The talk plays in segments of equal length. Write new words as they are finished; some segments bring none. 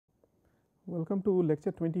Welcome to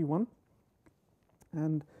lecture 21,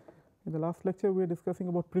 and in the last lecture we are discussing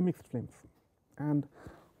about premixed flames, and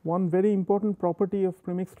one very important property of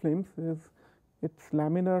premixed flames is its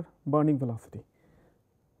laminar burning velocity.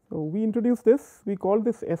 So, we introduced this, we call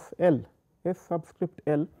this SL, S subscript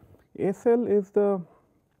L. SL is the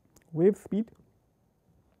wave speed,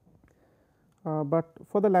 but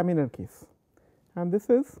for the laminar case, and this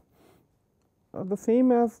is the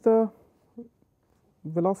same as the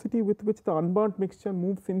velocity with which the unburnt mixture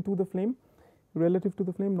moves into the flame relative to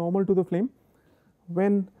the flame, normal to the flame,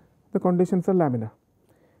 when the conditions are laminar.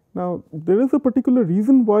 Now, there is a particular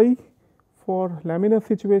reason why for laminar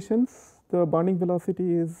situations the burning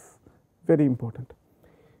velocity is very important.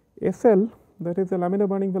 SL, that is the laminar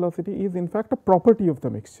burning velocity, is in fact a property of the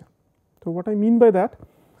mixture. So, what I mean by that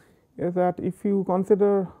is that if you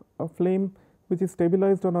consider a flame which is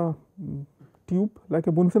stabilized on a tube like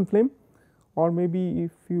a Bunsen flame, or maybe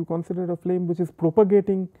if you consider a flame which is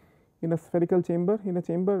propagating in a spherical chamber,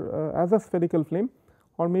 as a spherical flame,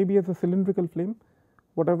 or maybe as a cylindrical flame,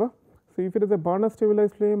 whatever. So, if it is a burner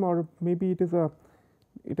stabilized flame, or maybe it is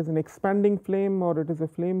an expanding flame, or it is a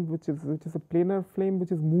flame which is a planar flame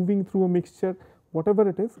which is moving through a mixture, whatever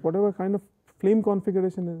it is, whatever kind of flame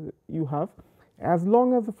configuration you have, as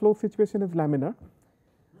long as the flow situation is laminar,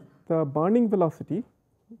 the burning velocity,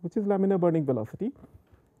 which is laminar burning velocity,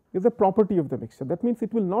 is a property of the mixture. That means,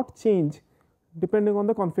 it will not change depending on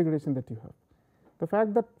the configuration that you have. The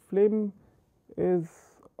fact that flame is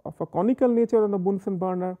of a conical nature on a Bunsen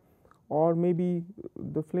burner, or maybe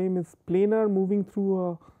the flame is planar moving through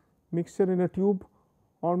a mixture in a tube,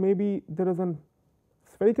 or maybe there is a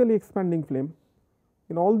spherically expanding flame.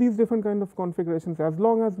 In all these different kind of configurations, as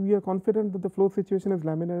long as we are confident that the flow situation is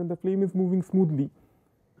laminar and the flame is moving smoothly,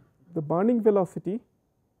 the burning velocity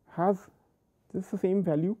has this is the same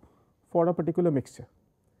value for a particular mixture.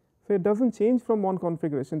 So, it does not change from one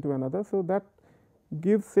configuration to another. So, that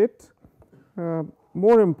gives it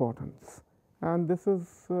more importance, and this is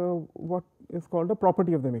what is called a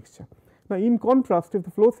property of the mixture. Now, in contrast, if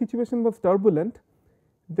the flow situation was turbulent,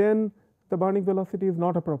 then the burning velocity is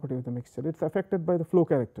not a property of the mixture, it is affected by the flow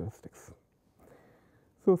characteristics.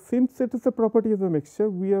 So, since it is a property of the mixture,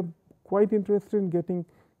 we are quite interested in getting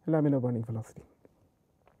laminar burning velocity.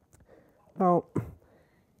 Now,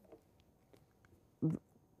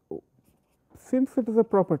 since it is a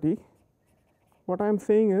property, what I am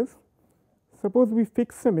saying is, suppose we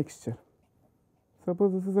fix a mixture,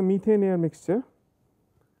 suppose this is a methane air mixture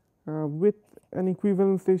with an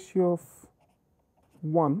equivalence ratio of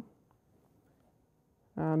 1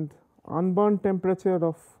 and unburnt temperature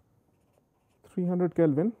of 300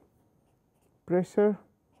 Kelvin, pressure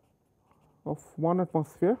of 1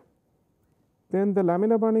 atmosphere, then the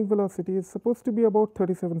laminar burning velocity is supposed to be about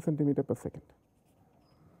 37 centimeter per second.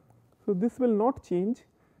 So, this will not change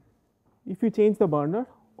if you change the burner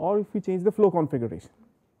or if you change the flow configuration.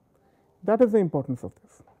 That is the importance of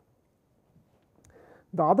this.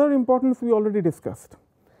 The other importance we already discussed.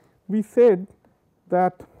 We said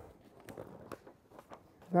that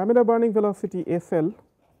laminar burning velocity SL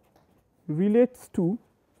relates to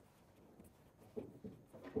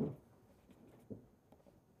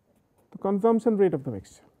consumption rate of the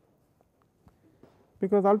mixture,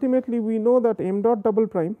 because ultimately we know that m dot double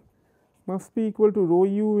prime must be equal to rho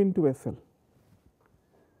u into SL.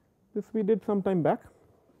 This we did some time back.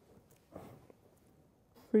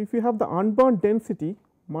 So, if you have the unburnt density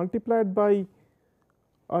multiplied by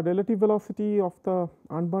a relative velocity of the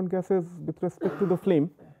unburnt gases with respect to the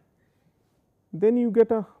flame, then you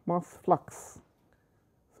get a mass flux.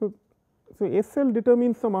 So, SL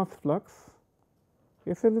determines the mass flux.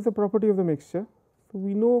 SL is a property of the mixture. So,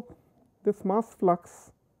 we know this mass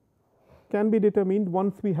flux can be determined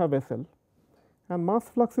once we have SL, and mass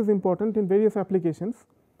flux is important in various applications,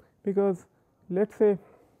 because let us say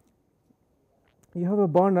you have a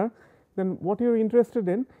burner, then what you are interested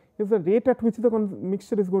in is the rate at which the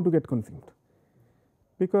mixture is going to get consumed,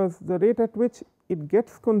 because the rate at which it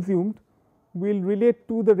gets consumed will relate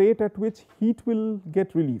to the rate at which heat will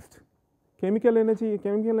get released. Chemical energy,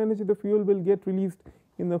 the fuel will get released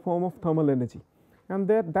in the form of thermal energy, and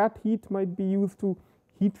that heat might be used to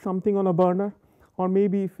heat something on a burner, or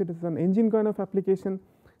maybe if it is an engine kind of application,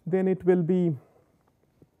 then it will be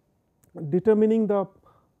determining the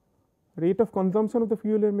rate of consumption of the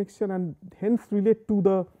fuel air mixture and hence relate to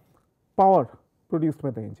the power produced by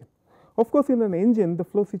the engine. Of course, in an engine the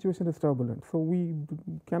flow situation is turbulent. So, we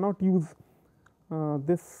cannot use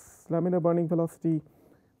this laminar burning velocity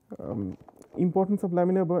importance of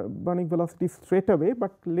laminar burning velocity straight away,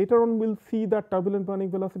 but later on we will see that turbulent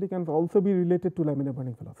burning velocity can also be related to laminar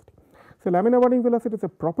burning velocity. So, laminar burning velocity is a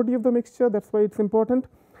property of the mixture, that is why it is important.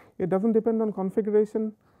 It does not depend on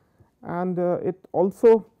configuration, and it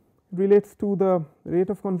also relates to the rate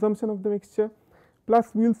of consumption of the mixture.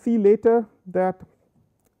 Plus we will see later that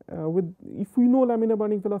if we know laminar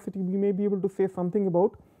burning velocity, we may be able to say something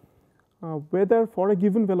about whether for a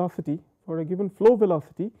given velocity, for a given flow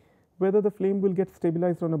velocity, whether the flame will get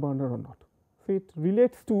stabilized on a burner or not. So, it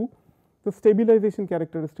relates to the stabilization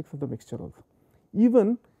characteristics of the mixture also,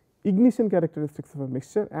 even ignition characteristics of a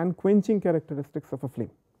mixture and quenching characteristics of a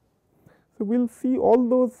flame. So, we will see all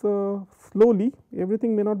those slowly,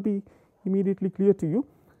 everything may not be immediately clear to you,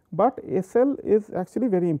 but SL is actually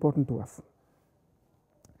very important to us.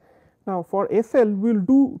 Now, for SL we will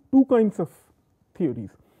do two kinds of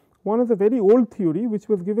theories. One is a very old theory which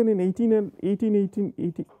was given in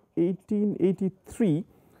 1883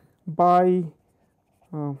 by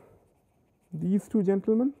these two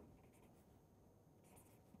gentlemen.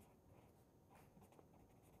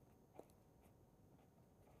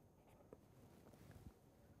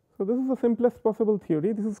 So, this is the simplest possible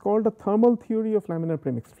theory. This is called a thermal theory of laminar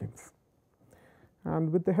premixed flames,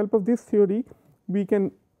 and with the help of this theory we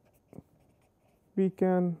can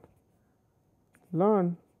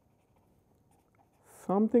learn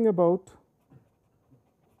something about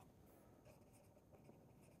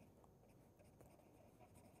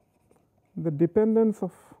the dependence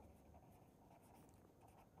of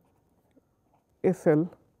SL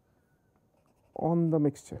on the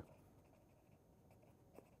mixture.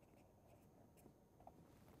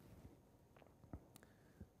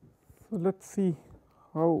 So, let us see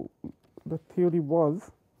how the theory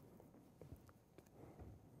was.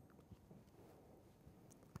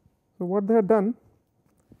 So, what they had done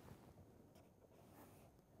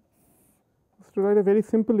was to write a very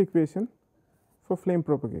simple equation for flame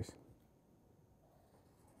propagation.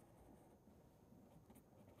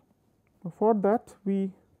 For that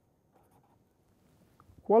we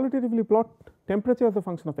qualitatively plot temperature as a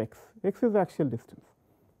function of x. X is the axial distance.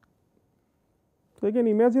 So, again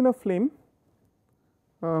imagine a flame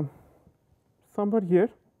somewhere here,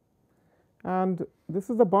 and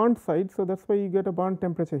this is the burnt side. So, that is why you get a burnt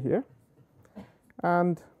temperature here,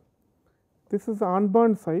 and this is the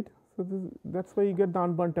unburnt side. So, that is why you get the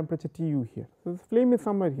unburnt temperature Tu here. So, this flame is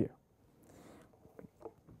somewhere here.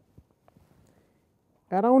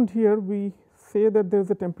 Around here we say that there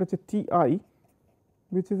is a temperature Ti,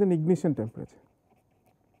 which is an ignition temperature.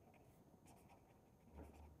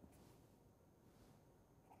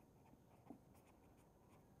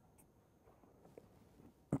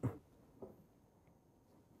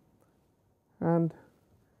 And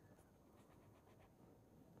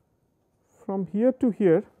from here to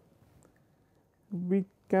here we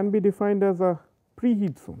can be defined as a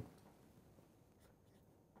preheat zone.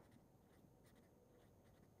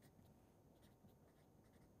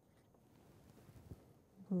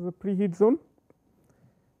 This is a preheat zone,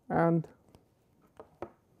 and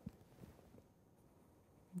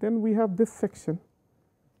then we have this section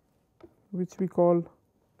which we call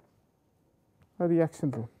a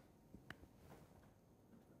reaction zone.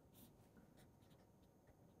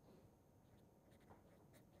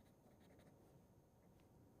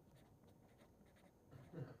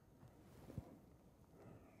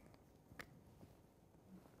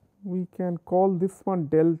 We can call this one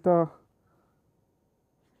delta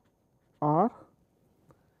R,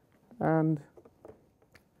 and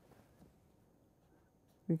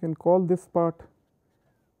we can call this part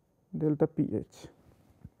delta pH.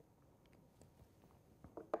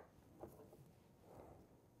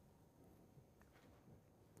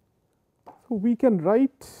 So, we can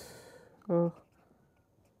write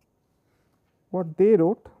what they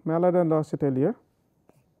wrote, Mallard and Le Chatelier,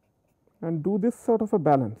 and do this sort of a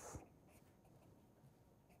balance.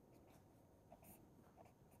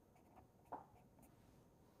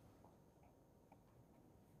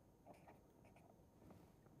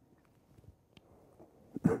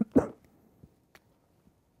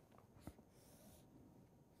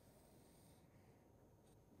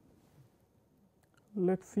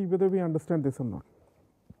 Let us see whether we understand this or not.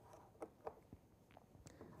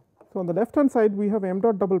 So, on the left hand side we have m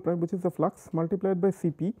dot double prime, which is the flux, multiplied by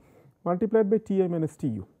Cp multiplied by Ti minus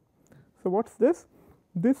Tu. So, what is this?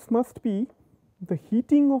 This must be the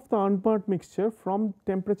heating of the unburnt mixture from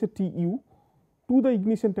temperature Tu to the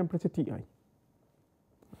ignition temperature Ti.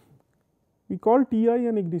 We call Ti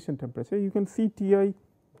an ignition temperature. You can see Ti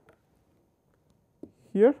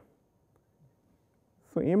here.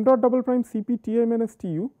 So, m dot double prime Cp Ti minus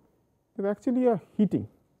Tu is actually a heating.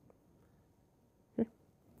 Okay.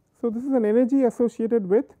 So, this is an energy associated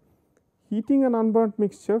with heating an unburnt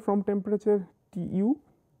mixture from temperature Tu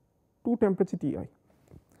to temperature Ti.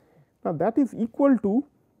 Now, that is equal to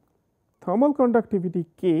thermal conductivity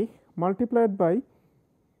K multiplied by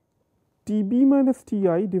Tb minus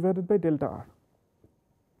Ti divided by delta R.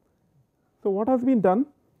 So, what has been done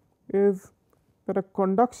is that a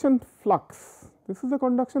conduction flux, this is a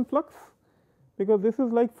conduction flux because this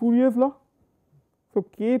is like Fourier's law. So,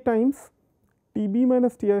 K times Tb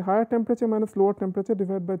minus Ti, higher temperature minus lower temperature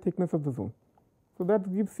divided by thickness of the zone. So,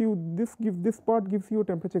 that gives you this part gives you a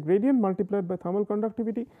temperature gradient multiplied by thermal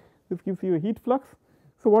conductivity, this gives you a heat flux.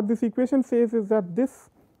 So, what this equation says is that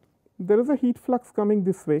there is a heat flux coming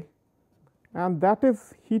this way and that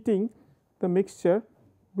is heating the mixture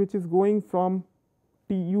which is going from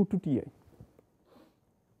Tu to Ti.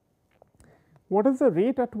 What is the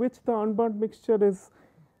rate at which the unburnt mixture is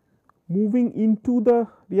moving into the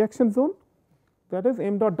reaction zone? That is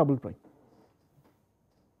m dot double prime.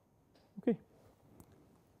 Okay.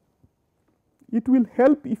 It will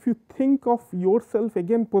help if you think of yourself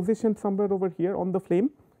again positioned somewhere over here on the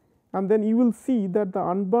flame, and then you will see that the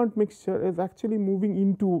unburnt mixture is actually moving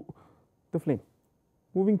into the flame,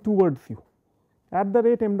 moving towards you at the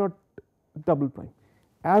rate m dot double prime.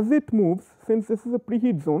 As it moves, since this is a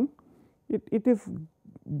preheat zone, it is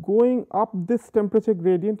going up this temperature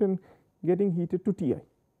gradient and getting heated to Ti,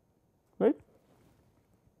 right,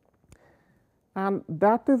 and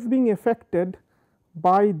that is being affected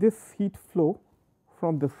by this heat flow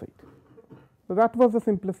from this side. So, that was the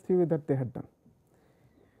simplest theory that they had done.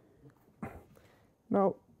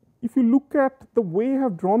 Now, if you look at the way I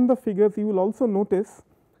have drawn the figures, you will also notice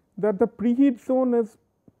that the preheat zone is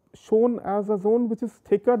shown as a zone which is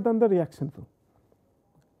thicker than the reaction zone.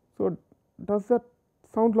 So, does that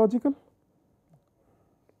sound logical?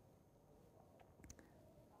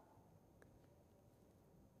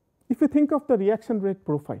 If you think of the reaction rate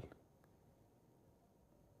profile,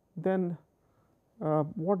 then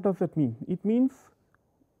what does that mean? It means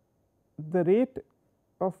the rate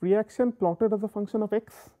of reaction plotted as a function of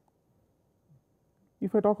x.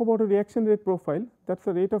 If I talk about a reaction rate profile, that is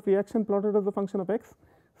the rate of reaction plotted as a function of x.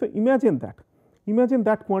 So, imagine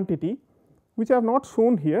that quantity which I have not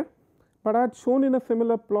shown here, but I had shown in a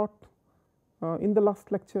similar plot in the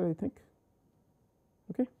last lecture, I think.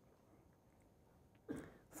 Okay.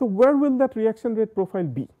 So, where will that reaction rate profile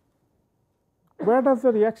be? Where does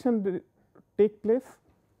the reaction take place?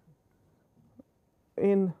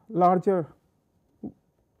 In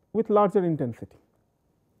with larger intensity.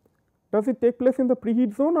 Does it take place in the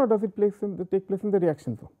preheat zone or does it take place in the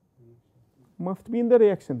reaction zone? Must be in the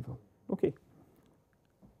reaction zone. Okay.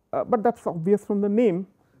 But that is obvious from the name,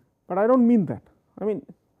 but I do not mean that. I mean,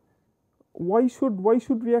 why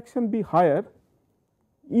should reaction be higher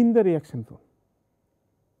in the reaction zone?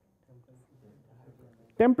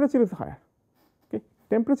 Temperature is higher. Okay.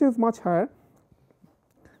 Temperature is much higher.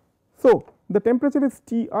 So, the temperature is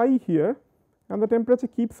Ti here, and the temperature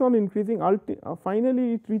keeps on increasing,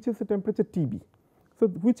 finally it reaches the temperature Tb. So,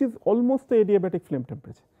 which is almost the adiabatic flame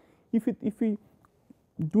temperature. If we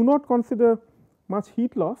do not consider much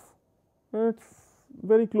heat loss, it is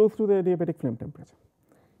very close to the adiabatic flame temperature.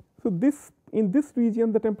 So, in this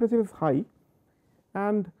region the temperature is high,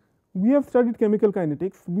 and we have studied chemical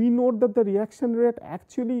kinetics. We note that the reaction rate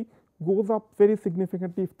actually goes up very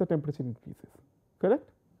significantly if the temperature increases, correct?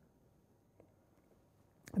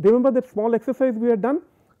 Remember that small exercise we had done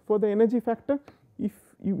for the energy factor. If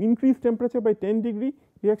you increase temperature by 10 degree,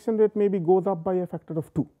 reaction rate maybe goes up by a factor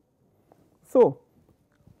of 2. So,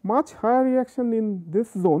 much higher reaction in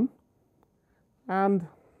this zone, and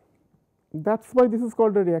that is why this is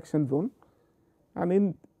called a reaction zone,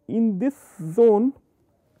 and in this zone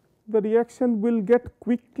the reaction will get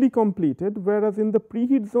quickly completed, whereas in the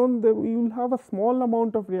preheat zone we will have a small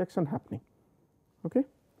amount of reaction happening. Okay.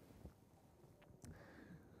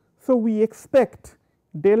 So, we expect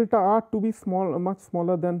delta R to be much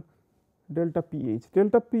smaller than delta pH.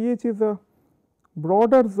 Delta pH is a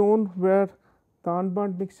broader zone where the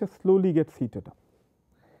unburnt mixture slowly gets heated up.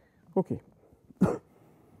 Okay.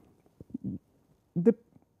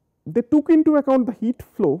 They took into account the heat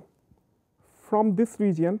flow from this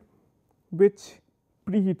region which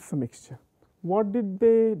preheats the mixture. What did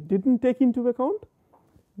they didn't take into account?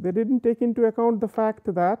 They didn't take into account the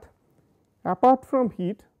fact that apart from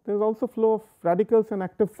heat, there is also flow of radicals and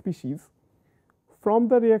active species from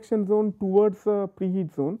the reaction zone towards the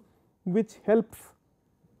preheat zone, which helps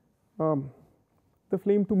the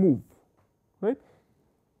flame to move, right.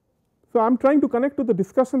 So, I am trying to connect to the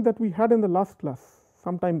discussion that we had in the last class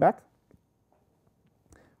some time back,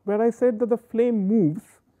 where I said that the flame moves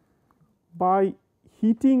by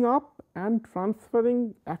heating up and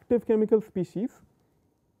transferring active chemical species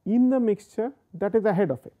in the mixture that is ahead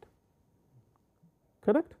of it.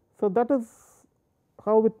 correct. So, that is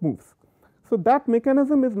how it moves. So, that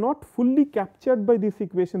mechanism is not fully captured by this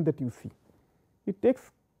equation that you see, it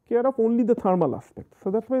takes care of only the thermal aspect.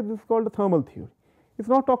 So, that is why this is called a thermal theory, it is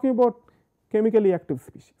not talking about chemically active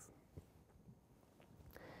species.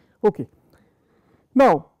 Okay.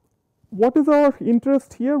 Now, what is our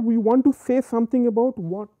interest here? We want to say something about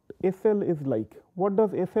what SL is like, what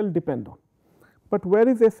does SL depend on, but where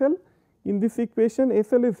is SL? In this equation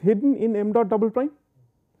SL is hidden in m dot double prime,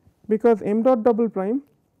 because m dot double prime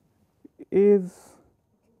is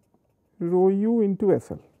rho u into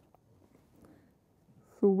SL.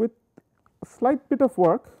 So, with a slight bit of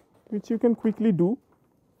work which you can quickly do,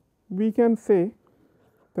 we can say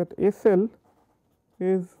that SL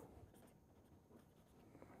is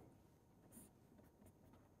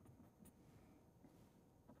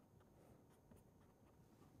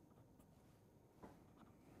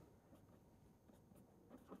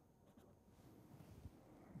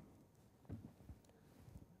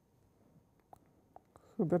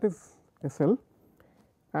so that is SL,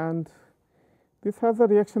 and this has a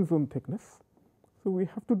reaction zone thickness. So, we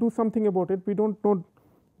have to do something about it, we do not know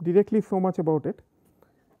directly so much about it.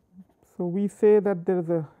 So, we say that there is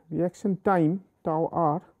a reaction time tau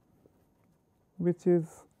r, which is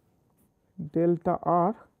delta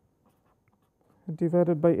r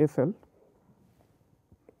divided by SL.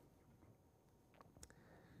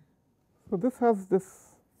 So, this has this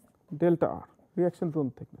delta r reaction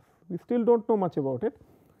zone thickness, we still do not know much about it,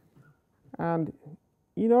 and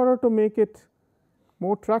in order to make it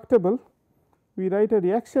more tractable, we write a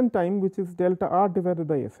reaction time which is delta r divided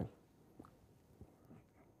by SL.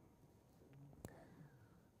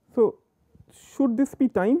 So, should this be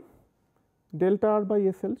time delta r by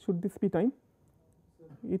SL, should this be time?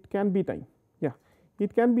 It can be time, yeah,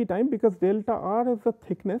 it can be time, because delta r is the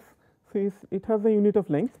thickness. So, it has a unit of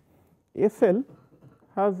length, SL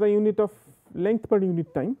has the unit of length per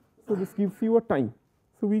unit time. So, this gives you a time.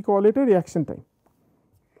 So, we call it a reaction time.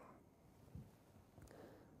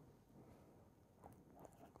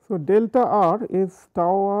 So, delta r is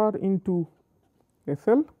tau r into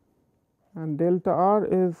SL, and delta r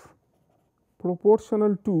is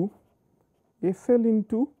proportional to SL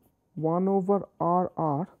into 1 over R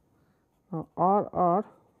r. Now, R r,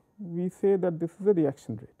 we say that this is a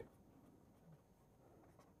reaction rate.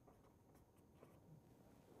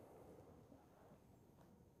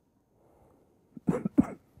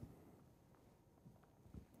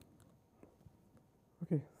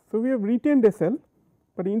 Okay. So, we have retained SL,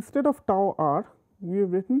 but instead of tau r, we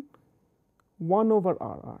have written 1 over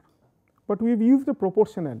R r, but we have used a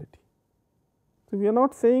proportionality. So, we are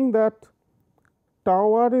not saying that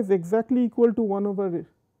tau r is exactly equal to 1 over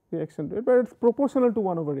reaction rate, but it is proportional to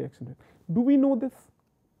 1 over reaction rate. Do we know this?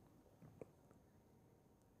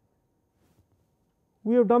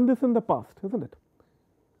 We have done this in the past, is not it?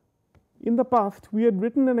 In the past, we had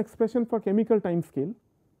written an expression for chemical time scale,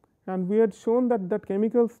 and we had shown that that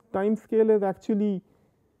chemical time scale is actually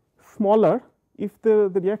smaller if the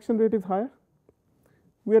reaction rate is higher.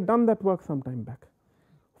 We had done that work some time back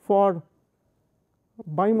for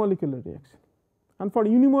bimolecular reaction, and for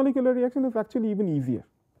unimolecular reaction it is actually even easier.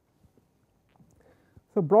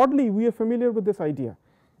 So, broadly we are familiar with this idea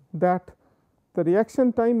that the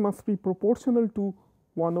reaction time must be proportional to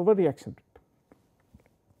 1 over reaction rate,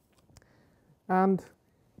 and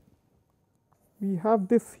we have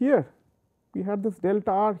this here, we have this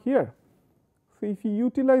delta r here. So, if you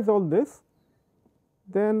utilize all this,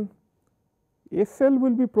 then SL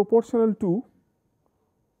will be proportional to,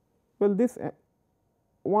 well, this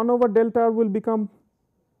 1 over delta r will become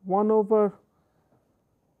 1 over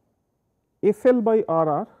SL by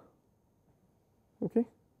RR. Okay.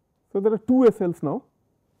 So, there are 2 SLs now,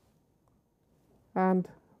 and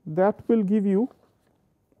that will give you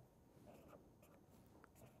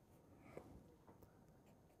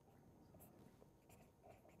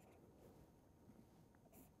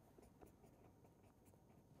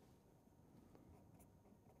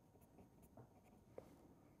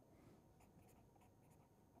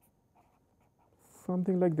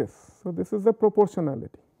something like this. So, this is the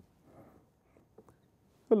proportionality.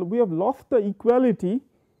 Well, we have lost the equality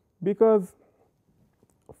because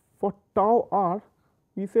for tau r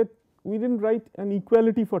we said we did not write an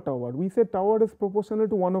equality for tau r, we said tau r is proportional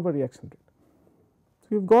to 1 over reaction rate. So,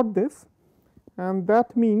 we have got this, and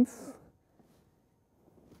that means,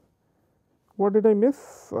 what did I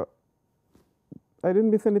miss? I did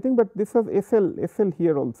not miss anything, but this has SL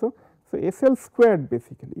here also. So, SL squared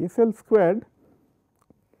basically, SL squared.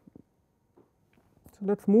 So,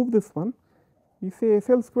 let us move this one, we say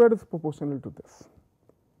SL squared is proportional to this,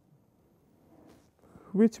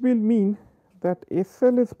 which will mean that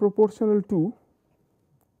SL is proportional to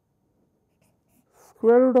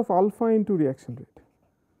square root of alpha into reaction rate.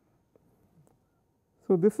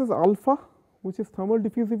 So, this is alpha, which is thermal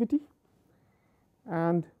diffusivity,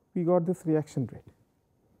 and we got this reaction rate.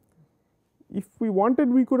 If we wanted,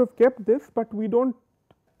 we could have kept this, but we do not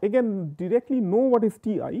again directly know what is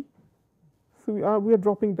Ti. So, we are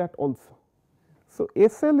dropping that also. So,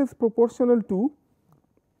 SL is proportional to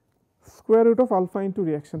square root of alpha into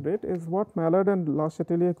reaction rate is what Maillard and Le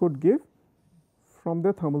Chatelier could give from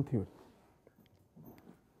their thermal theory.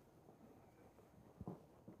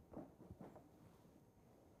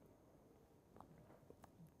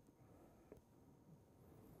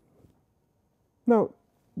 Now,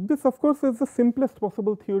 this of course is the simplest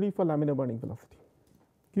possible theory for laminar burning velocity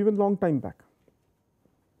given long time back,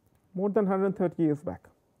 more than 130 years back.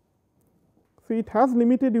 So, it has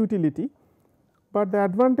limited utility, but the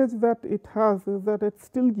advantage that it has is that it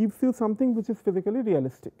still gives you something which is physically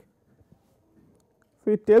realistic.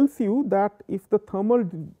 So, it tells you that if the thermal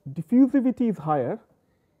diffusivity is higher,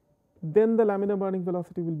 then the laminar burning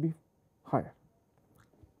velocity will be higher.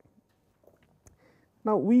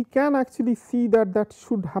 Now, we can actually see that that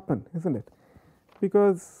should happen, is not it,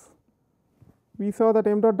 because we saw that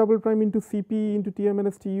m dot double prime into Cp into Ti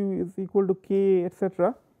minus Tu is equal to k,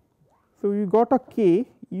 etc. So, you got a k,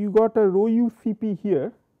 you got a rho u Cp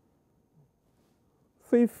here.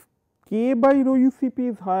 So, if k by rho u Cp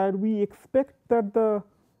is higher, we expect that the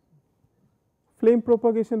flame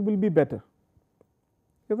propagation will be better,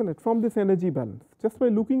 is not it, from this energy balance. Just by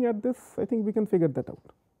looking at this, I think we can figure that out.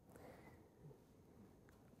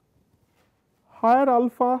 Higher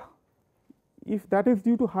alpha, if that is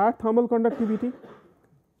due to higher thermal conductivity,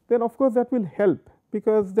 then of course that will help,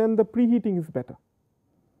 because then the preheating is better.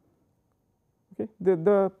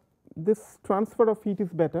 Okay, this transfer of heat is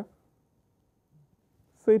better,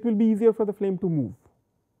 so it will be easier for the flame to move.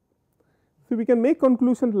 So, we can make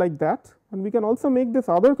conclusions like that, and we can also make this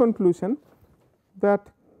other conclusion that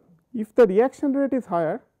if the reaction rate is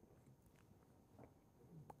higher,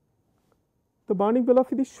 the burning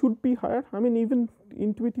velocity should be higher. I mean, even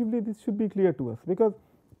intuitively this should be clear to us, because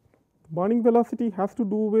burning velocity has to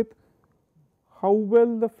do with how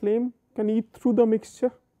well the flame can eat through the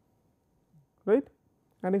mixture, right.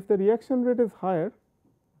 And if the reaction rate is higher,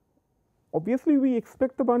 obviously we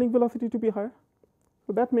expect the burning velocity to be higher.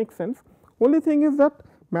 So, that makes sense. Only thing is that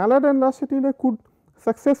Maillard and Le Chatelier could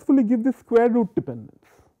successfully give this square root dependence.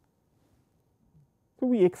 So,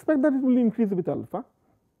 we expect that it will increase with alpha.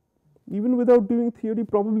 Even without doing theory,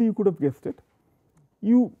 probably you could have guessed it.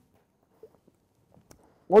 You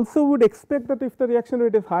also would expect that if the reaction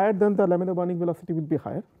rate is higher, then the laminar burning velocity will be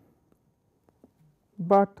higher.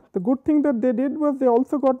 But the good thing that they did was they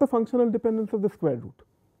also got the functional dependence of the square root,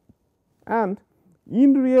 and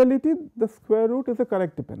in reality the square root is a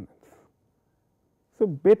correct dependence. So,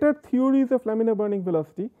 better theories of laminar burning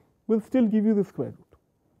velocity will still give you the square root.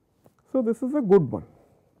 So, this is a good one.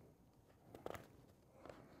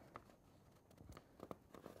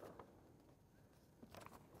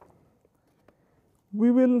 We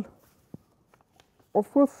will of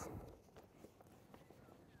course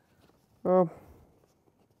have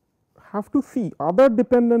to see other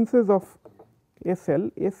dependencies of SL.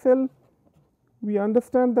 SL, we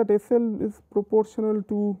understand that SL is proportional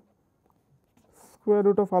to square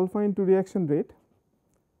root of alpha into reaction rate,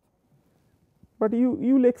 but you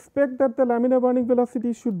will expect that the laminar burning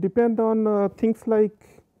velocity should depend on things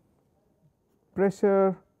like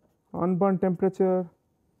pressure, unburnt temperature,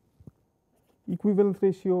 equivalence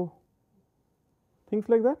ratio, things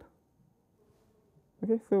like that.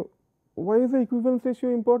 Okay. So, why is the equivalence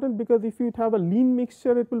ratio important? Because if you have a lean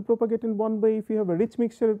mixture, it will propagate in one way. If you have a rich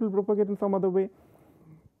mixture, it will propagate in some other way.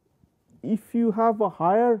 If you have a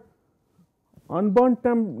higher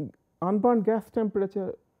unburnt gas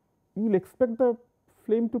temperature, you will expect the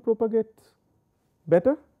flame to propagate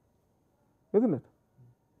better, isn't it?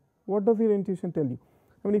 What does your intuition tell you?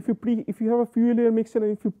 I mean, if you have a fuel air mixture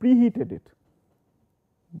and if you preheated it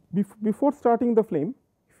before starting the flame,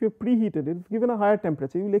 if you have preheated it, given a higher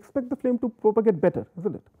temperature, you will expect the flame to propagate better,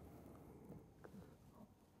 isn't it?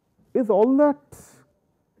 Is all that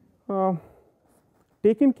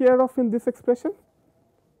taken care of in this expression?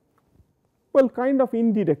 Well, kind of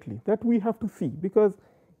indirectly, that we have to see, because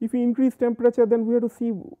if we increase temperature, then we have to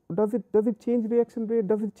see does it change reaction rate,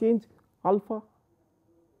 does it change alpha,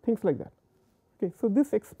 things like that. Okay. So,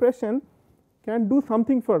 this expression can do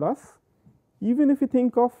something for us, even if you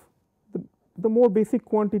think of the more basic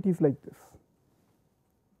quantities like this.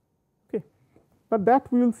 Okay. But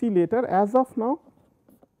that we will see later. As of now,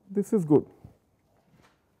 this is good.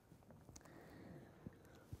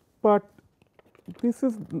 But this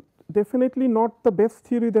is definitely not the best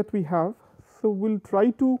theory that we have. So, we will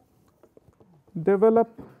try to develop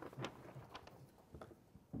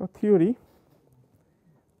a theory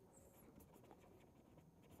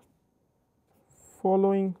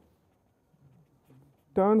following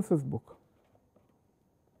Turns's book.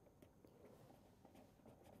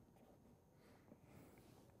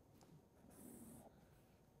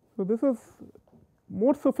 So, this is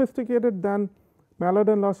more sophisticated than Maillard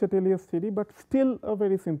and Le Chatelier's theory, but still a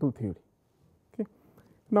very simple theory. Okay.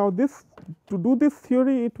 Now, this to do this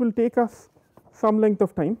theory, it will take us some length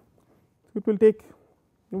of time. It will take,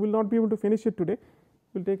 we will not be able to finish it today. It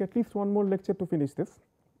will take at least one more lecture to finish this.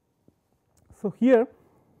 So, here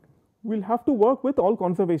we will have to work with all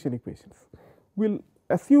conservation equations. We will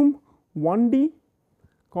assume 1D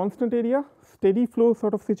constant area steady flow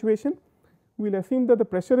sort of situation. We will assume that the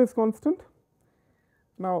pressure is constant.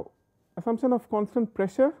 Now, assumption of constant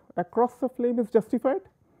pressure across the flame is justified,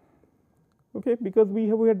 okay, because we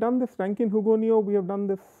have done this Rankine-Hugoniot, we have done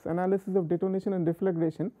this analysis of detonation and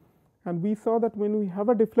deflagration, and we saw that when we have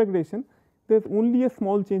a deflagration, there is only a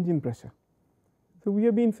small change in pressure. So, we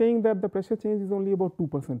have been saying that the pressure change is only about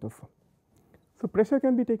 2% or so. So, pressure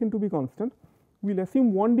can be taken to be constant. We will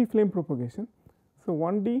assume 1D flame propagation. So,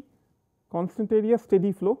 1D constant area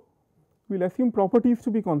steady flow. We will assume properties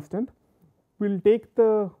to be constant. We will take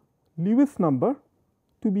the Lewis number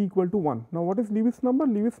to be equal to 1. Now, what is Lewis number?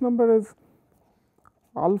 Lewis number is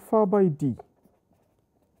alpha by d.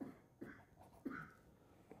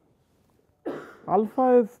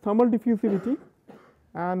 Alpha is thermal diffusivity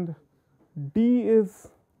and d is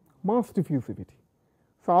mass diffusivity.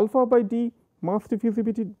 So, alpha by d mass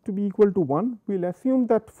diffusivity to be equal to 1. We will assume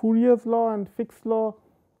that Fourier's law and Fick's law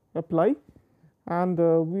apply, and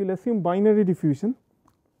we will assume binary diffusion.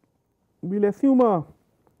 We will assume a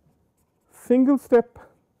single step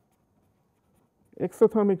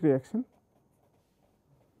exothermic reaction.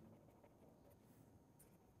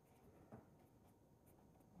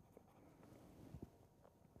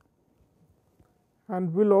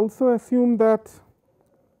 And we will also assume that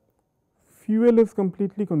fuel is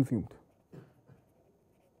completely consumed.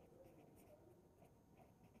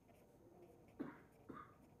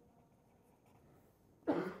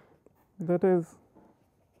 That is,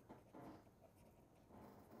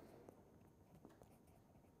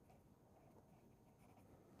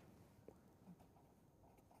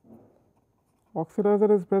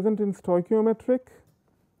 oxidizer is present in stoichiometric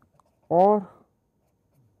or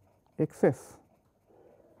excess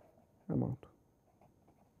amount.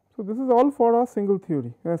 So, this is all for a single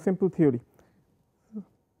theory, a simple theory.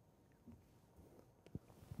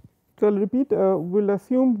 So, I will repeat, we will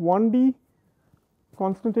assume 1D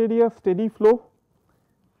constant area steady flow,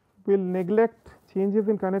 we will neglect changes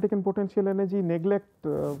in kinetic and potential energy, neglect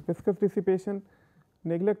viscous dissipation,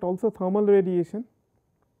 neglect also thermal radiation,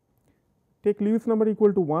 take Lewis number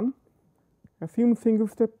equal to 1, assume single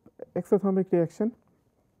step exothermic reaction,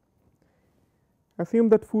 assume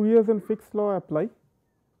that Fourier's and Fick's law apply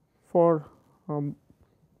for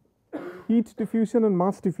heat diffusion and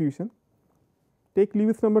mass diffusion, take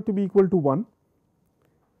Lewis number to be equal to 1.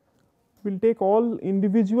 We will take all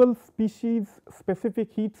individual species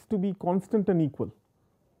specific heats to be constant and equal.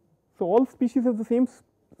 So, all species have the same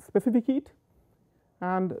specific heat,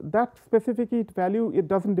 and that specific heat value, it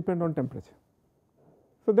does not depend on temperature.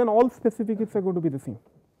 So, then all specific heats are going to be the same.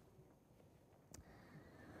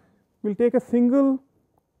 We will take a single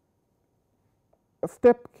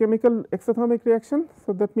step chemical exothermic reaction.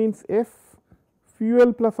 So, that means F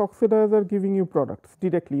fuel plus oxidizer giving you products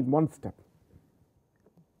directly in one step.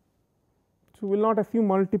 So, we will not assume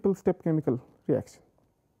multiple step chemical reaction.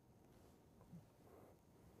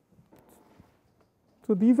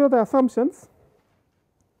 So, these are the assumptions,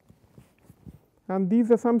 and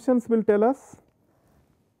these assumptions will tell us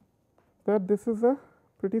that this is a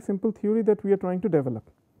pretty simple theory that we are trying to develop.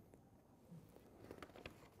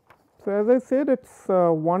 So, as I said, it is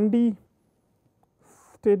 1D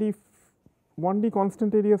steady, 1D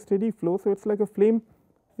constant area steady flow. So, it is like a flame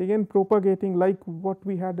again propagating like what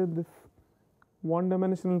we had in this one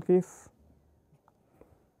dimensional case.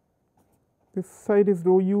 This side is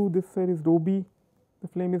rho u, this side is rho b, the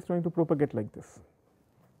flame is trying to propagate like this.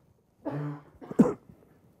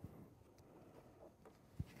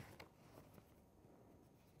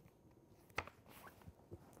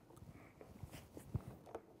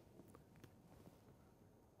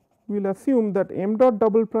 We will assume that m dot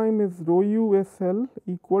double prime is rho u s L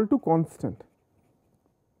equal to constant,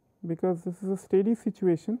 because this is a steady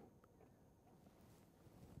situation.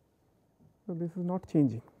 So, this is not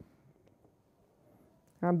changing,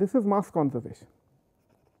 and this is mass conservation.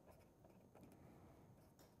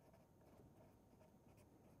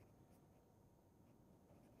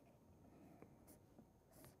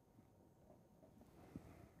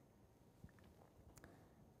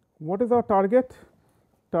 what is our target?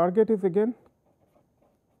 Target is again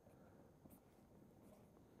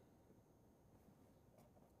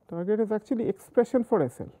actually expression for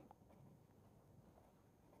SL.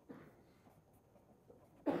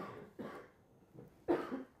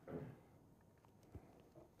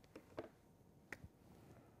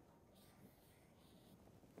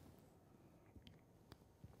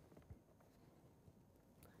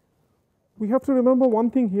 We have to remember one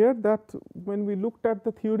thing here, that when we looked at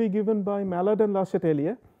the theory given by Mallard and Le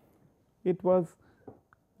Chatelier, it was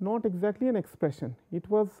not exactly an expression, it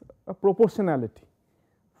was a proportionality.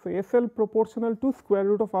 So, SL proportional to square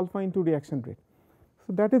root of alpha into reaction rate.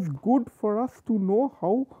 So, that is good for us to know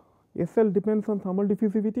how SL depends on thermal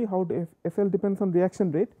diffusivity, how SL depends on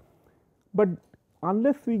reaction rate, but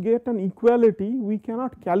unless we get an equality, we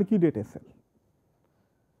cannot calculate SL.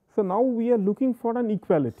 So, now we are looking for an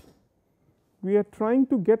equality. We are trying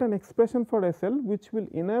to get an expression for SL which will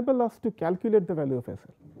enable us to calculate the value of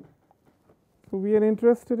SL. So, we are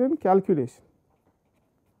interested in calculation,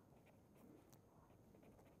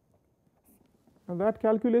 and that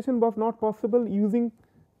calculation was not possible using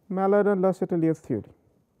Mallard and Le Chatelier's theory.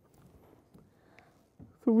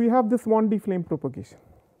 So, we have this 1D flame propagation.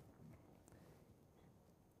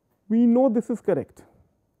 We know this is correct,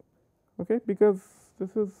 okay, because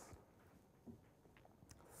this is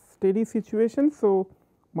steady situation. So,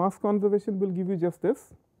 mass conservation will give you just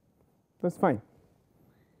this, that is fine.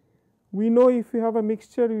 We know if you have a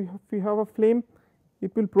mixture, if you have a flame,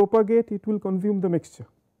 it will propagate, it will consume the mixture,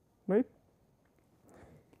 right.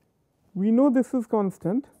 We know this is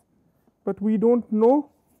constant, but we do not know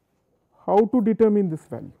how to determine this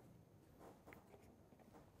value.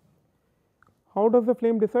 How does the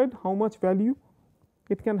flame decide how much value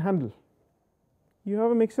it can handle? You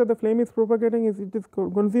have a mixture, the flame is propagating, it is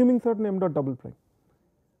consuming certain m dot double prime,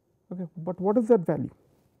 okay, but what is that value?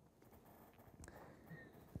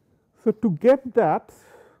 So, to get that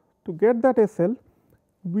SL,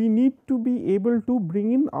 we need to be able to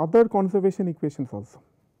bring in other conservation equations also.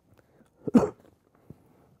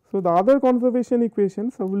 So, the other conservation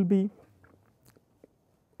equations will be,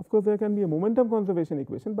 of course, there can be a momentum conservation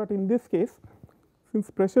equation, but in this case, since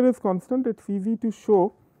pressure is constant, it is easy to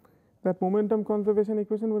show that momentum conservation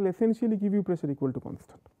equation will essentially give you pressure equal to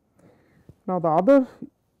constant. Now, the other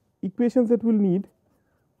equations that we will need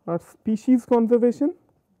are species conservation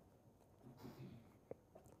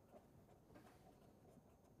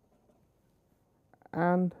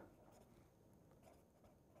and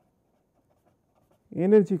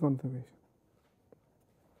energy conservation.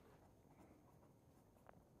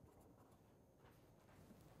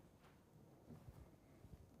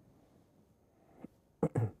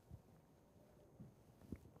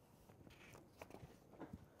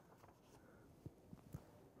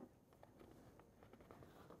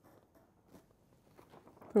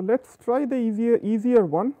 So, let us try the easier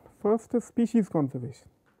one. First is species conservation.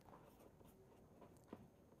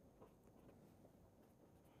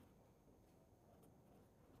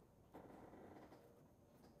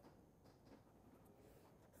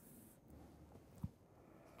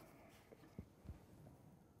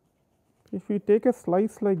 If we take a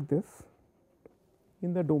slice like this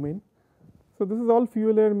in the domain, so this is all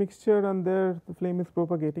fuel air mixture and there the flame is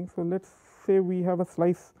propagating. So, let us say we have a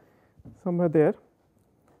slice somewhere there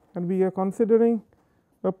and we are considering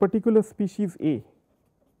a particular species A.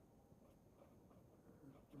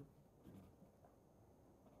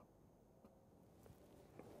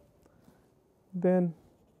 Then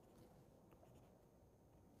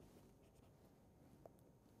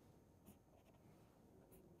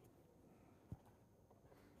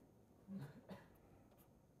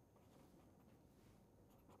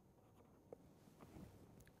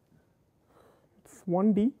it is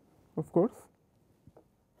 1D, of course,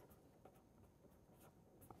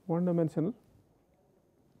 one dimensional.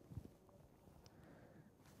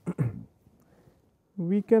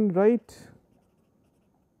 We can write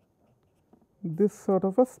this sort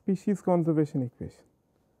of a species conservation equation.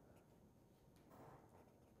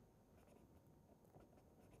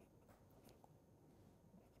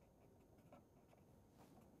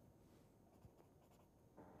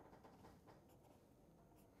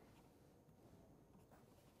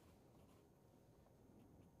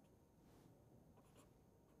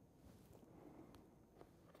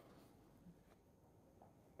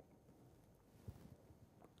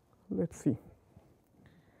 Let us see.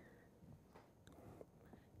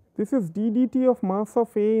 This is ddt of mass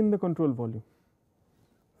of A in the control volume.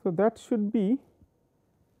 So, that should be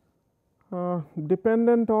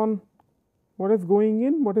dependent on what is going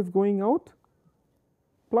in, what is going out,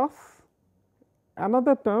 plus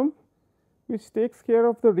another term which takes care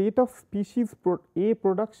of the rate of species A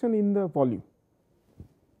production in the volume.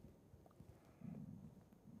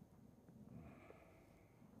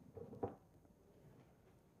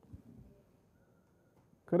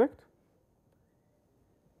 Correct?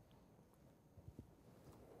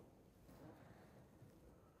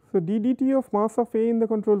 So, d dt of mass of A in the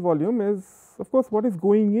control volume is, of course, what is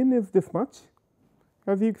going in is this much,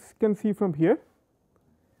 as you can see from here,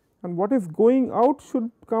 and what is going out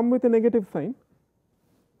should come with a negative sign.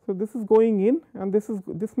 So, this is going in and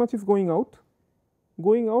this much is going out,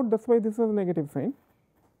 that is why this is a negative sign,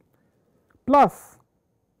 plus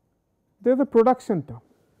there is a production term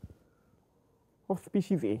of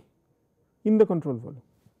species A in the control volume.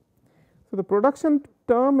 So, the production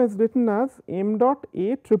term is written as m dot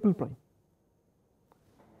A triple prime.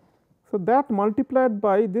 So, that multiplied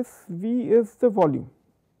by this V is the volume.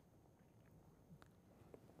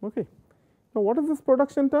 Okay. Now, what is this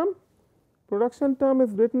production term? Production term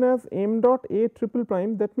is written as m dot A triple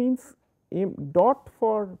prime, that means m dot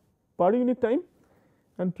for per unit time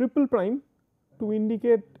and triple prime to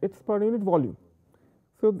indicate its per unit volume.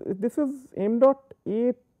 So, this is m dot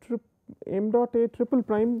A triple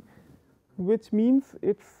prime, which means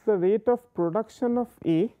it is the rate of production of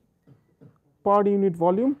A per unit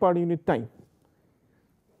volume per unit time.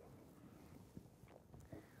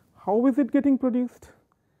 How is it getting produced?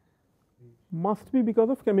 Must be because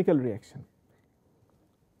of chemical reaction.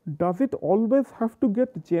 Does it always have to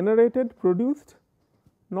get generated, produced?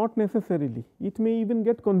 Not necessarily, it may even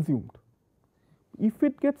get consumed. If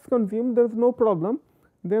it gets consumed, there is no problem,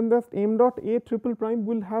 then the m dot A triple prime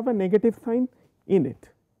will have a negative sign in it.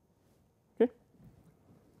 Okay.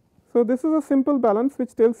 So, this is a simple balance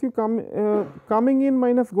which tells you coming in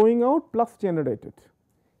minus going out plus generated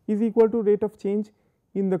is equal to rate of change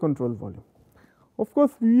in the control volume. Of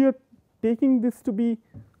course, we are taking this to be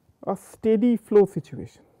a steady flow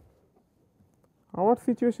situation. Our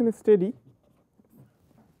situation is steady.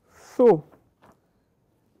 So,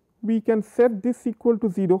 we can set this equal to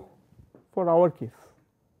 0 for our case,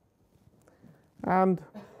 and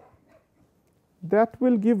that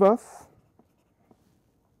will give us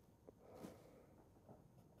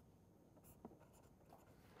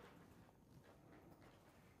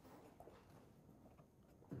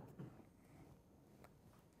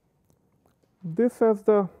this as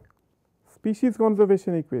the species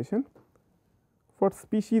conservation equation for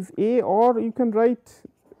species A, or you can write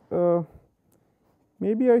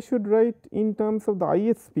maybe I should write in terms of the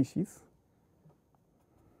ith species.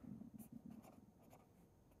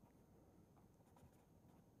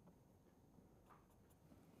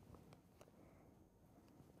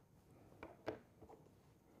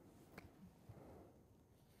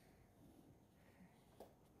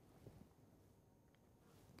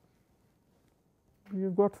 We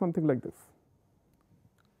have got something like this.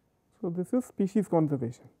 So, this is species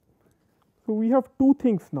conservation. So, we have two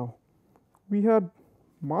things now. We had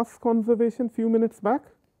mass conservation few minutes back,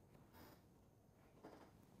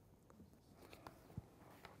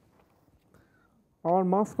 our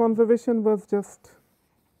mass conservation was just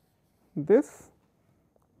this,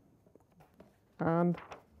 and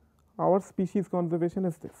our species conservation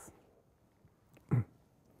is this.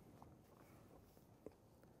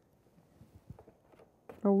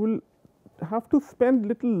 Now, we will have to spend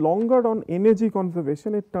little longer on energy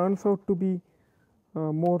conservation, it turns out to be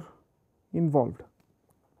more involved.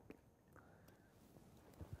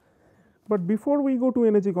 But before we go to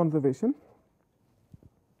energy conservation,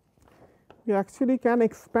 we actually can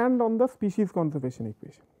expand on the species conservation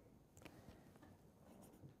equation.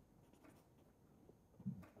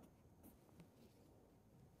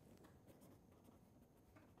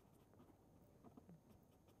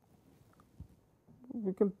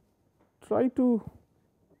 We can try to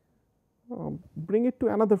bring it to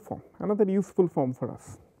another form, another useful form for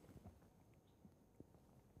us.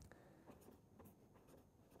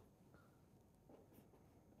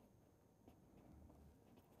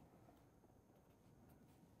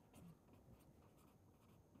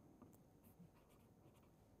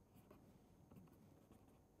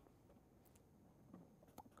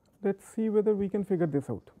 Let us see whether we can figure this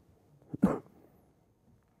out.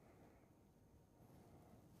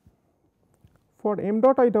 For m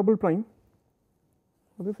dot I double prime,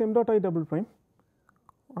 for this m dot I double prime,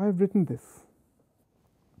 I have written this.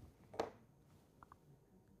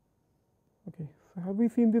 Okay, so have we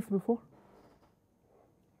seen this before?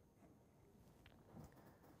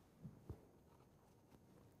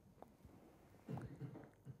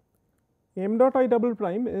 M dot I double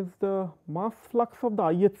prime is the mass flux of the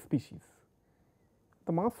ith species.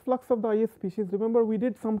 The mass flux of the ith species, remember we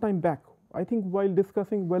did some time back, I think while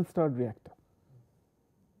discussing well stirred reactor.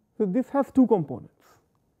 So, this has two components.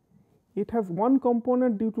 It has one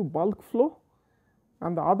component due to bulk flow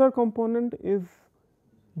and the other component is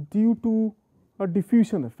due to a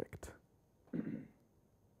diffusion effect.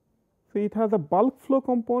 So, it has a bulk flow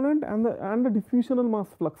component and a diffusional mass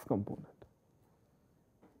flux component.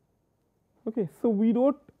 Okay, so, we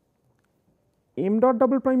wrote m dot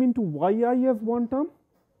double prime into yi as one term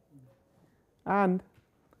and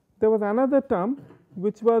there was another term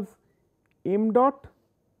which was m dot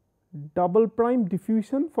double prime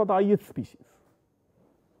diffusion for the ith species.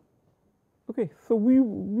 Okay, so, we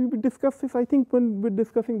will discuss this I think when we are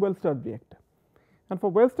discussing well stirred reactor, and for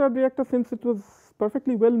well stirred reactor since it was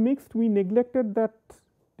perfectly well mixed we neglected that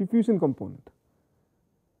diffusion component.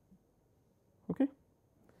 Okay.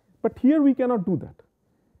 But here we cannot do that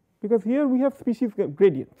because here we have species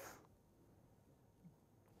gradients.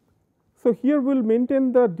 So, here we will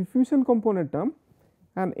maintain the diffusion component term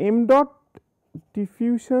and m dot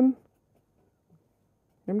diffusion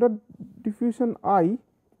I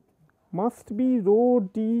must be rho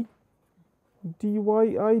d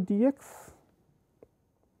dyi dx.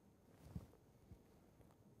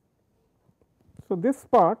 So, this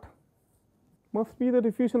part must be the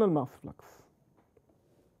diffusional mass flux.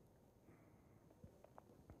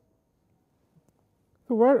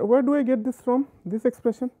 So, where do I get this from, this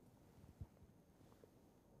expression?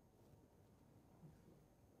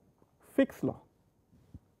 Fick's law.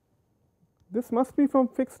 This must be from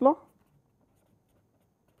Fick's law.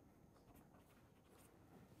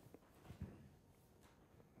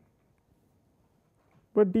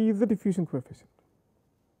 But d is the diffusion coefficient.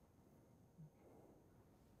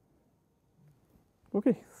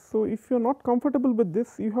 Okay. So, if you are not comfortable with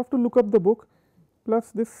this you have to look up the book,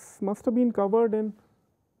 plus this must have been covered in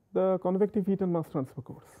the convective heat and mass transfer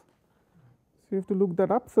course. So, you have to look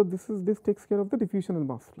that up. So, this takes care of the diffusional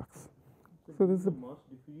mass flux. So, this is the mass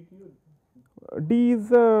diffusivity. D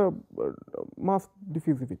is mass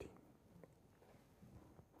diffusivity.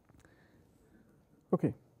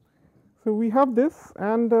 Okay. So, we have this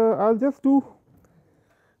and I will just do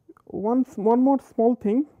one more small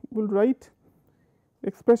thing. We will write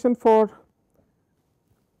expression for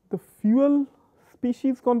the fuel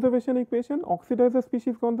species conservation equation, oxidizer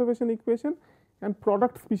species conservation equation and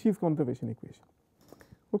product species conservation equation.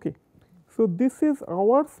 Okay. So, this is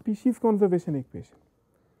our species conservation equation.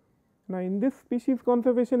 Now, in this species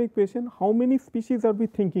conservation equation how many species are we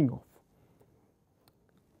thinking of?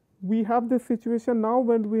 We have this situation now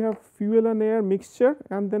when we have fuel and air mixture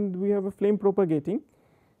and then we have a flame propagating.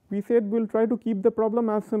 We said we will try to keep the problem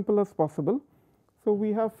as simple as possible. So,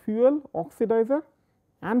 we have fuel, oxidizer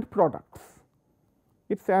and products.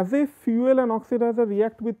 It is as if fuel and oxidizer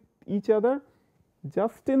react with each other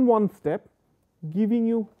just in one step, giving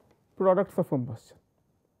you products of combustion.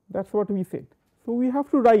 That is what we said. So, we have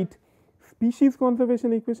to write species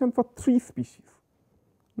conservation equation for 3 species,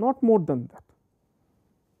 not more than that.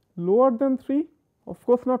 Lower than 3 of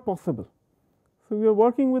course not possible. So, we are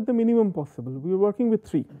working with the minimum possible, we are working with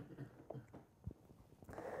 3.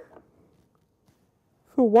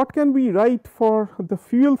 So, what can we write for the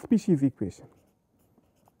fuel species equation?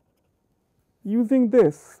 Using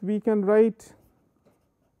this we can write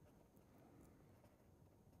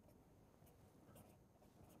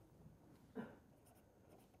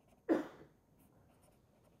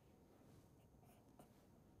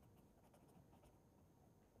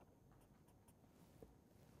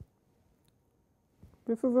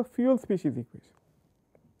this is a fuel species equation.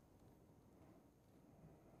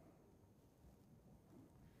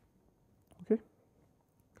 Okay.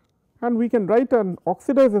 And we can write an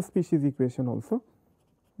oxidizer species equation also,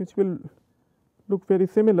 which will look very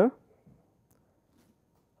similar.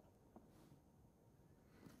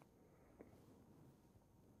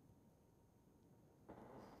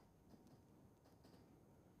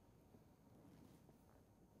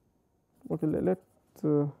 Okay,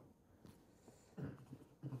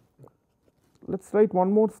 let's write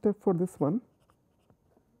one more step for this one,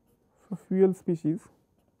 for fuel species.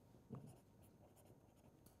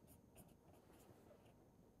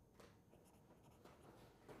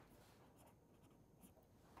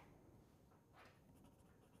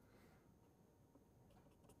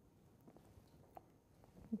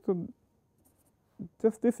 So,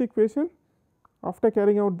 just this equation after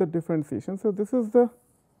carrying out the differentiation. So, this is the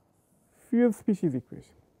fuel species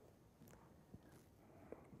equation.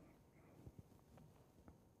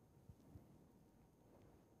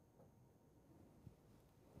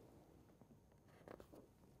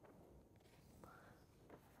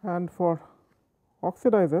 And for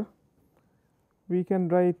oxidizer we can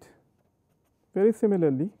write very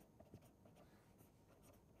similarly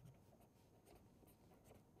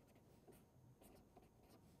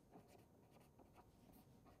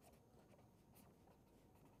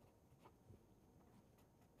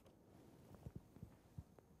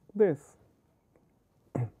this.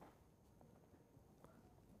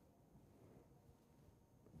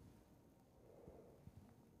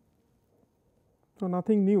 So,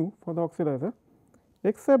 nothing new for the oxidizer,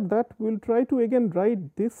 except that we will try to again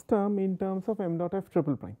write this term in terms of m dot f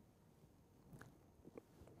triple prime.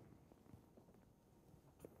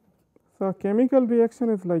 So, a chemical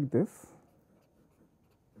reaction is like this.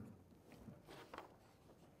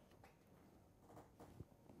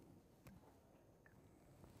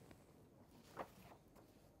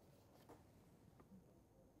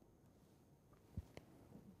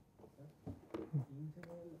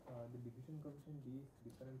 The diffusion coefficient D is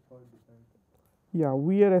different for different. Yeah,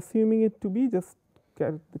 we are assuming it to be just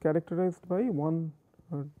characterized by one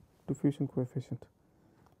diffusion coefficient.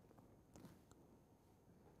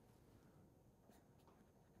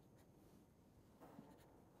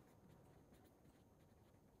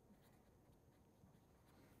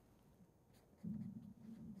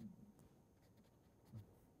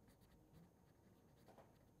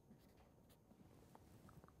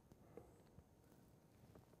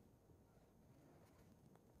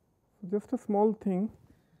 Just a small thing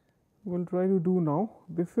we will try to do now.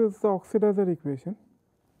 This is the oxidizer equation,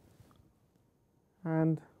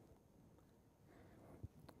 and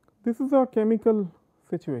this is our chemical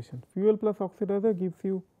situation. Fuel plus oxidizer gives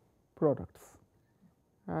you products,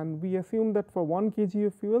 and we assume that for 1 kg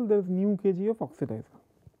of fuel there is nu kg of oxidizer.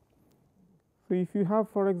 So, if you have,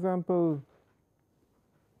 for example,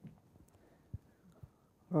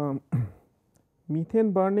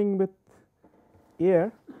 methane burning with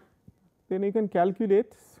air, then you can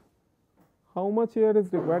calculate how much air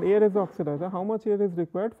is required. Air is the oxidizer. How much air is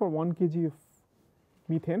required for 1 kg of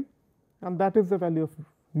methane, and that is the value of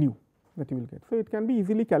nu that you will get. So, it can be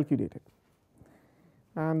easily calculated,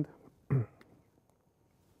 and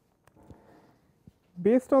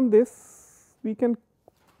based on this we can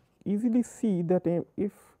easily see that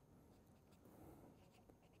if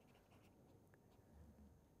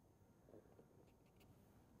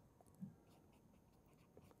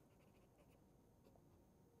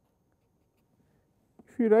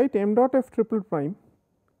you write m dot f triple prime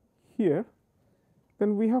here,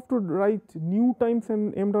 then we have to write nu times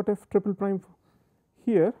m dot f triple prime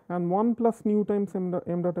here and 1 plus nu times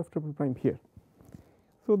m dot f triple prime here.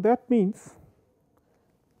 So, that means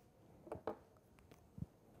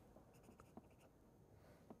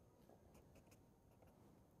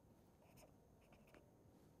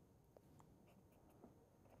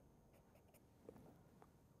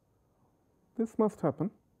this must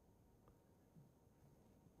happen,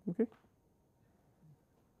 okay,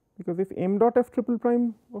 because if m dot f triple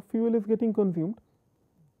prime of fuel is getting consumed,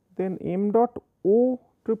 then m dot o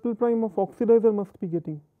triple prime of oxidizer must be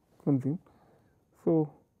getting consumed.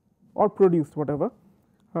 So, or produced, whatever,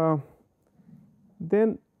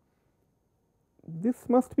 then this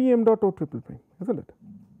must be m dot o triple prime, isn't it?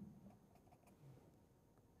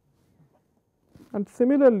 And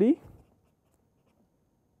similarly,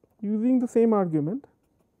 using the same argument,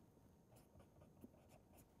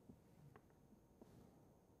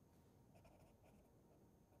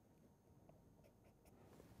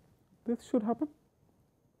 this should happen.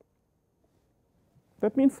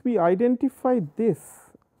 That means we identify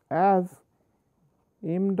this as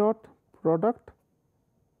m dot product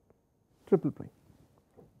triple prime.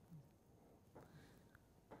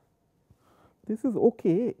 This is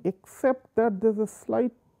okay, except that there is a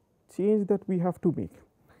slight change that we have to make.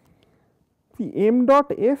 See, m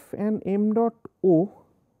dot f and m dot o,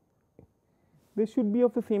 they should be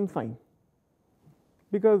of the same sign,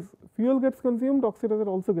 because fuel gets consumed, oxidizer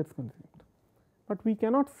also gets consumed, but we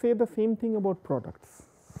cannot say the same thing about products.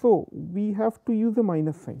 So, we have to use a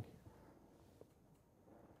minus sign.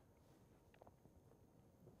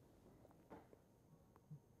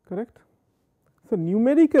 Correct? So,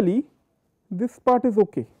 numerically this part is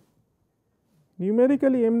okay.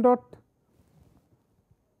 Numerically m dot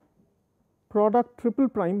product triple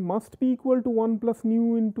prime must be equal to 1 plus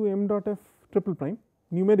nu into m dot f triple prime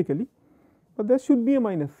numerically, but there should be a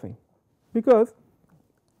minus sign, because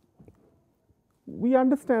we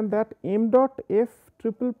understand that m dot f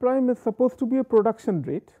triple prime is supposed to be a production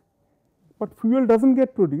rate, but fuel does not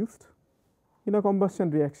get produced in a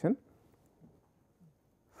combustion reaction.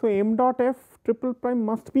 So, m dot f triple prime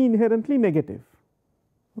must be inherently negative.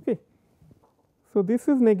 Okay. So, this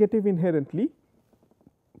is negative inherently,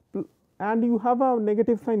 and you have a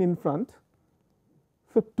negative sign in front.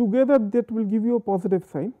 So, together that will give you a positive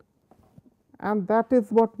sign, and that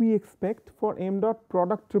is what we expect for m dot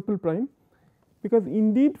product triple prime, because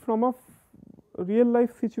indeed from a real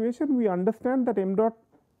life situation we understand that m dot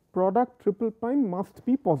product triple prime must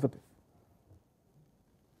be positive.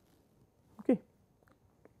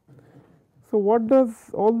 So, what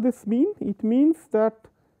does all this mean? It means that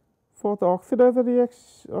for the oxidizer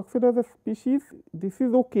reaction, oxidizer species, this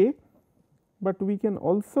is okay, but we can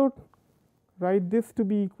also write this to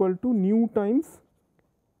be equal to nu times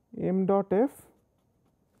m dot f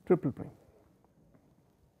triple prime.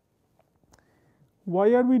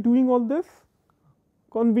 Why are we doing all this?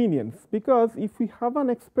 Convenience, because if we have an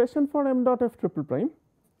expression for m dot f triple prime,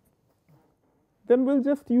 then we will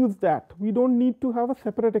just use that. We do not need to have a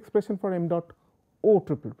separate expression for m dot o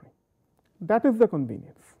triple prime. That is the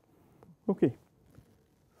convenience. Okay.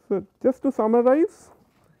 So, just to summarize,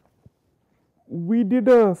 we did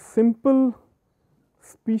a simple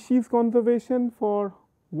species conservation for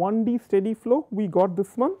 1D steady flow, we got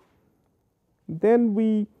this one. Then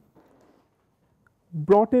we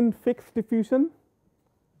brought in fixed diffusion,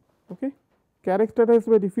 okay, characterized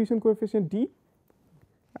by diffusion coefficient d,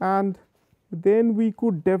 and then we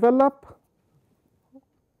could develop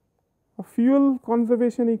a fuel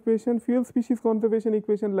conservation equation, fuel species conservation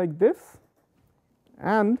equation like this,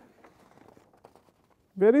 and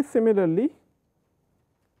very similarly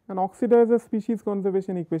an oxidizer species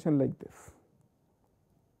conservation equation like this.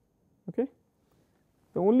 Okay.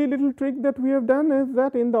 The only little trick that we have done is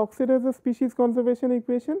that in the oxidizer species conservation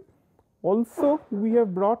equation also we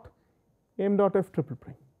have brought m dot f triple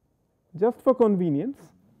prime just for convenience,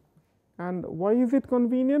 and why is it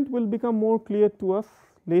convenient will become more clear to us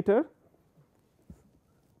later.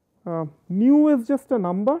 Nu is just a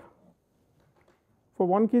number. For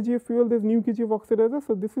 1 kg of fuel there is nu kg of oxidizer.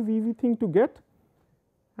 So, this is easy thing to get,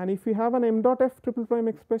 and if we have an m dot f triple prime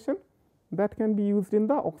expression, that can be used in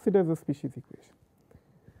the oxidizer species equation.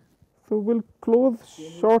 So, we will close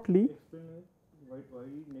shortly. Why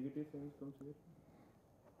negative sign comes here?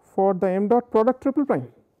 For the m dot product triple prime,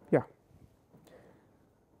 yeah.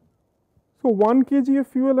 So, 1 kg of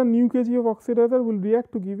fuel and nu kg of oxidizer will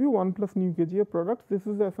react to give you 1 plus nu kg of products. This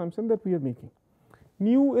is the assumption that we are making.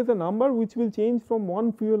 Nu is a number which will change from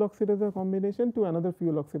one fuel oxidizer combination to another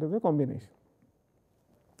fuel oxidizer combination.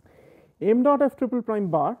 M dot f triple prime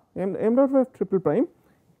bar, m dot f triple prime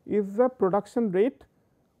is the production rate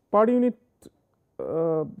per unit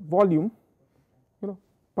volume,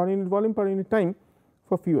 per unit volume per unit time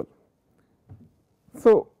for fuel.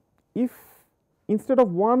 So, if instead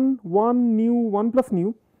of 1 nu 1 plus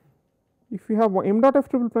nu, if we have m dot f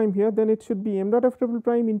triple prime here, then it should be m dot f triple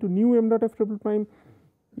prime into nu m dot f triple prime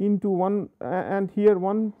into 1 and here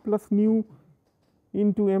 1 plus nu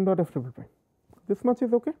into m dot f triple prime. This much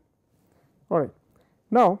is okay. All right.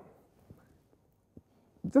 Now,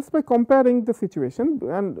 just by comparing the situation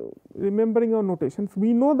and remembering our notations,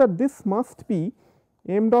 we know that this must be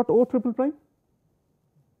m dot o triple prime,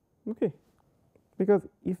 okay, because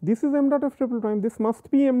if this is m dot f triple prime, this must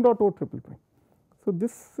be m dot o triple prime. So,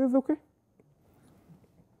 this is okay.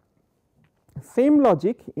 Same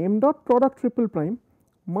logic, m dot product triple prime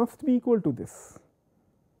must be equal to this,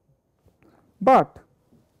 but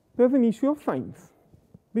there is an issue of signs,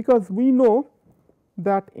 because we know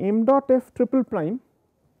that m dot f triple prime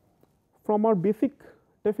from our basic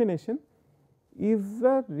definition is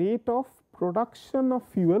the rate of production of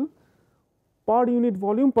fuel per unit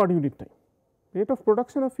volume per unit time, rate of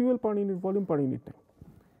production of fuel per unit volume per unit time.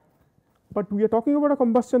 But we are talking about a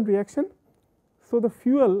combustion reaction. So, the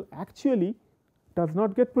fuel actually does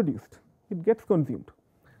not get produced, it gets consumed.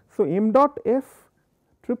 So, m dot f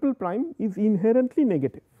triple prime is inherently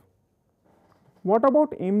negative. What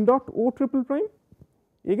about m dot o triple prime?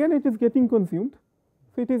 Again it is getting consumed,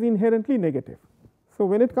 so it is inherently negative. So,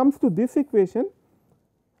 when it comes to this equation,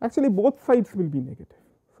 actually both sides will be negative.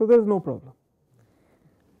 So, there is no problem.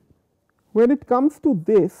 When it comes to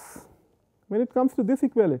this,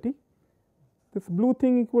 equality, this blue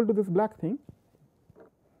thing equal to this black thing,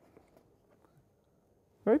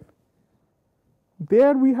 right,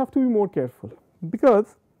 there we have to be more careful,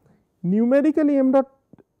 because numerically m dot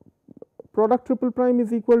product triple prime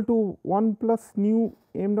is equal to 1 plus nu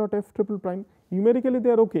m dot f triple prime, numerically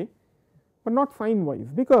they are okay, but not sign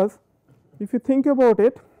wise, because if you think about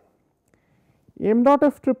it, m dot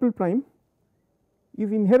f triple prime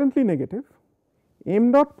is inherently negative,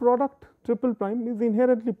 m dot product triple prime is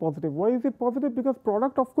inherently positive. Why is it positive? Because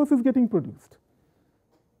product of course is getting produced,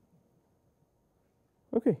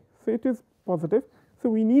 okay. So, it is positive. So,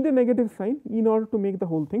 we need a negative sign in order to make the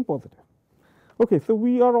whole thing positive. Okay. So,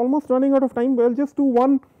 we are almost running out of time. We will just do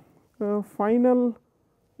one final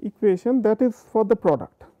equation, that is for the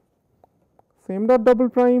product. So, m dot double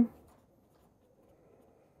prime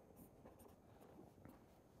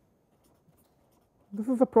this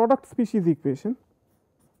is the product species equation.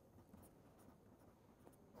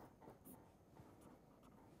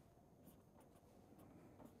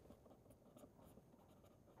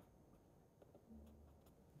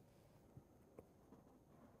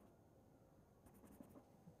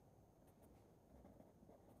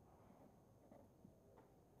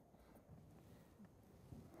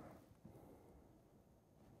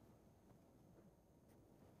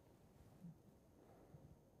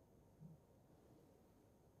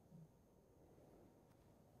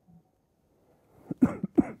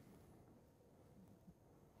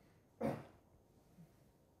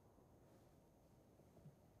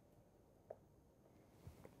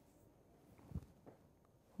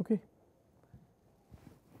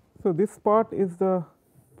 So, this part is the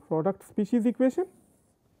product species equation,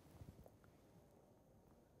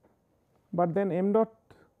 but then m dot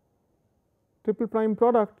triple prime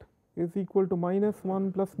product is equal to minus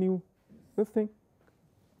 1 plus nu this thing.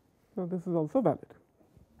 So, this is also valid.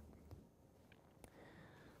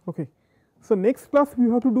 Okay. So, next class we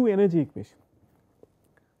have to do energy equation.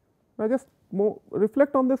 Now, just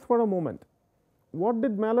reflect on this for a moment. What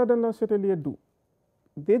did Maillard and Le Chatelier do?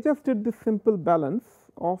 They just did this simple balance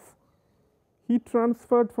of heat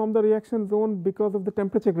transferred from the reaction zone because of the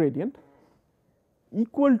temperature gradient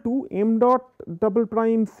equal to m dot double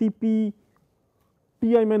prime Cp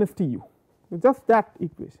Ti minus Tu, just that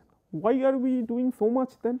equation. Why are we doing so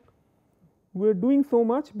much then? We are doing so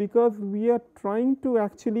much because we are trying to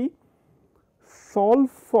actually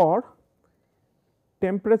solve for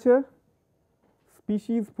temperature,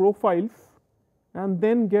 species profiles, and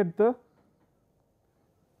then get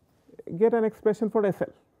an expression for SL.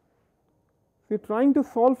 So, we are trying to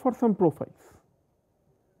solve for some profiles,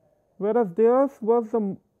 whereas theirs was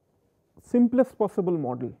the simplest possible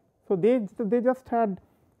model. So, they just had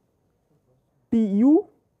Tu,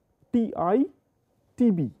 Ti,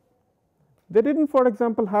 Tb. They did not, for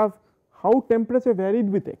example, have how temperature varied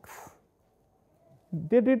with x.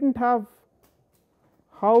 They did not have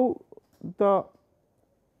how the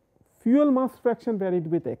fuel mass fraction varied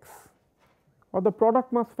with x or the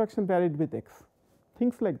product mass fraction varied with x,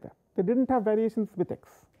 things like that. They did not have variations with x.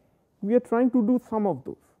 We are trying to do some of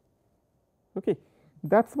those. Okay.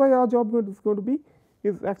 That is why our job is going to be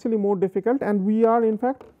actually more difficult, and we are in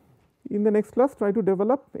fact in the next class try to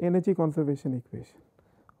develop energy conservation equation.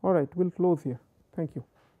 All right, we will close here. Thank you.